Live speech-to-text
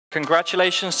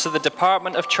Congratulations to the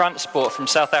Department of Transport from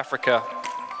South Africa.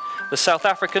 The South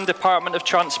African Department of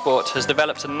Transport has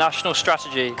developed a national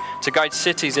strategy to guide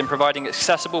cities in providing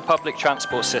accessible public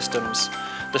transport systems.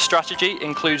 The strategy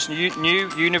includes new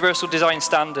universal design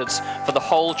standards for the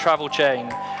whole travel chain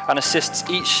and assists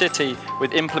each city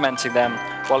with implementing them,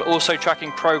 while also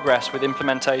tracking progress with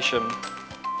implementation.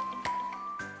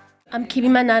 I'm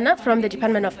Manana from the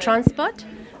Department of Transport.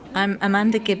 I'm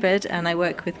Amanda Gibberd and I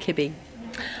work with Khibi.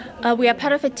 We are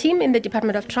part of a team in the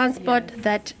Department of Transport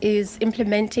that is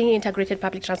implementing integrated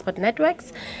public transport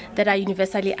networks that are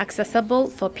universally accessible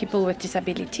for people with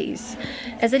disabilities.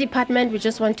 As a department, we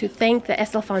just want to thank the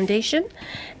SL Foundation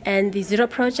and the Zero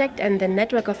Project and the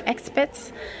network of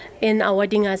experts in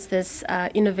awarding us this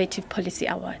innovative policy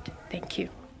award. Thank you.